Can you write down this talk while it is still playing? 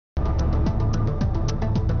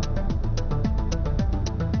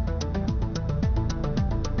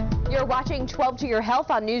You're watching 12 to Your Health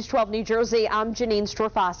on News 12 New Jersey. I'm Janine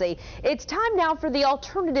Strafaci. It's time now for the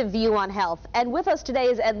alternative view on health. And with us today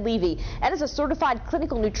is Ed Levy. Ed is a certified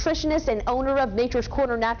clinical nutritionist and owner of Nature's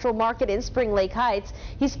Corner Natural Market in Spring Lake Heights.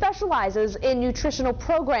 He specializes in nutritional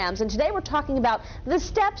programs. And today we're talking about the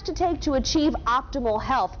steps to take to achieve optimal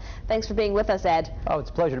health. Thanks for being with us, Ed. Oh, it's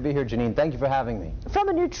a pleasure to be here, Janine. Thank you for having me. From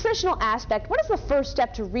a nutritional aspect, what is the first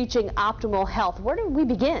step to reaching optimal health? Where do we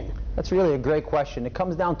begin? That's really a great question. It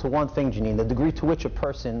comes down to one thing, Janine, the degree to which a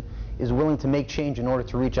person is willing to make change in order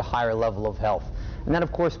to reach a higher level of health. And that,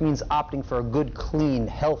 of course, means opting for a good, clean,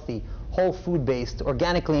 healthy, whole food-based,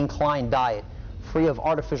 organically inclined diet, free of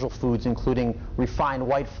artificial foods, including refined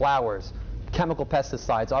white flours, chemical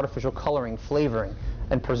pesticides, artificial coloring, flavoring,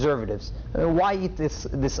 and preservatives. Why eat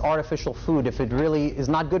this artificial food if it really is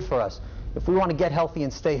not good for us? If we want to get healthy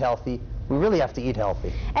and stay healthy, we really have to eat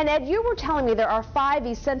healthy. And Ed, you were telling me there are 5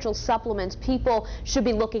 essential supplements people should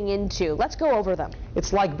be looking into. Let's go over them.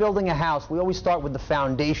 It's like building a house. We always start with the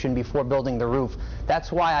foundation before building the roof.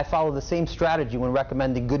 That's why I follow the same strategy when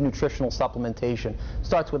recommending good nutritional supplementation. It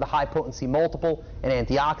starts with a high-potency multiple, an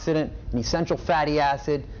antioxidant, an essential fatty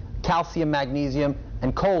acid, calcium, magnesium,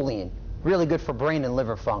 and choline. Really good for brain and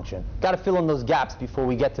liver function. Got to fill in those gaps before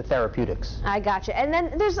we get to therapeutics. I gotcha. And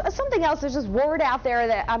then there's something else. There's this word out there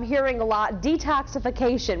that I'm hearing a lot,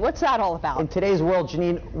 detoxification. What's that all about? In today's world,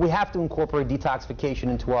 Janine, we have to incorporate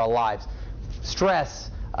detoxification into our lives.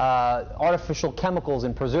 Stress, artificial chemicals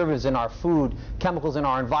and preservatives in our food, chemicals in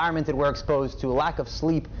our environment that we're exposed to, lack of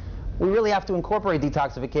sleep. We really have to incorporate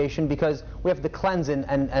detoxification because we have to cleanse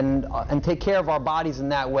and take care of our bodies in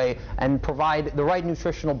that way and provide the right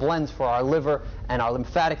nutritional blends for our liver and our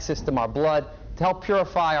lymphatic system, our blood, to help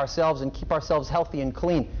purify ourselves and keep ourselves healthy and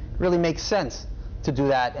clean. It really makes sense to do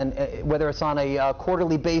that, and whether it's on a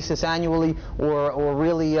quarterly basis, annually, or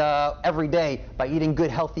really every day by eating good,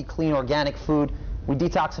 healthy, clean, organic food. We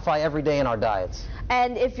detoxify every day in our diets.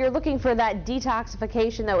 And if you're looking for that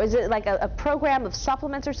detoxification, though, is it like a program of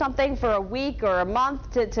supplements or something for a week or a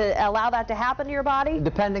month to allow that to happen to your body?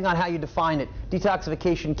 Depending on how you define it.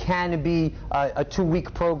 Detoxification can be a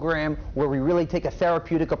 2-week program where we really take a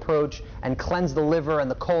therapeutic approach and cleanse the liver and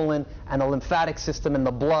the colon and the lymphatic system and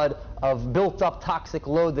the blood of built-up toxic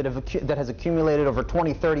load that has accumulated over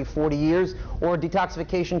 20, 30, 40 years. Or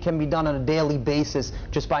detoxification can be done on a daily basis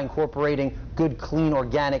just by incorporating good, clean,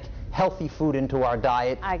 organic, healthy food into our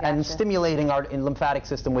diet and stimulating our lymphatic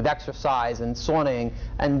system with exercise and sauning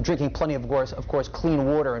and drinking plenty of course clean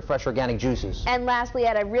water and fresh organic juices. And lastly,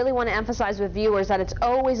 Ed, I really want to emphasize with viewers that it's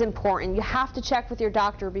always important. You have to check with your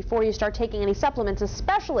doctor before you start taking any supplements,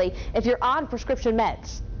 especially if you're on prescription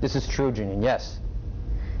meds. This is true, Janine, yes.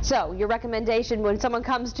 So your recommendation when someone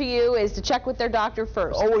comes to you is to check with their doctor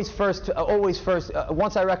first? Always first.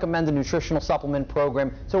 Once I recommend a nutritional supplement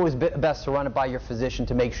program, it's always best to run it by your physician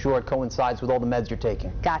to make sure it coincides with all the meds you're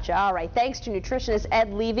taking. Gotcha. All right. Thanks to nutritionist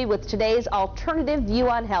Ed Levy with today's alternative view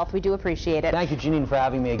on health. We do appreciate it. Thank you, Janine, for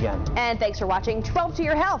having me again. And thanks for watching 12 to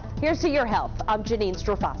Your Health. Here's to your health. I'm Janine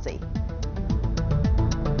Strafaci.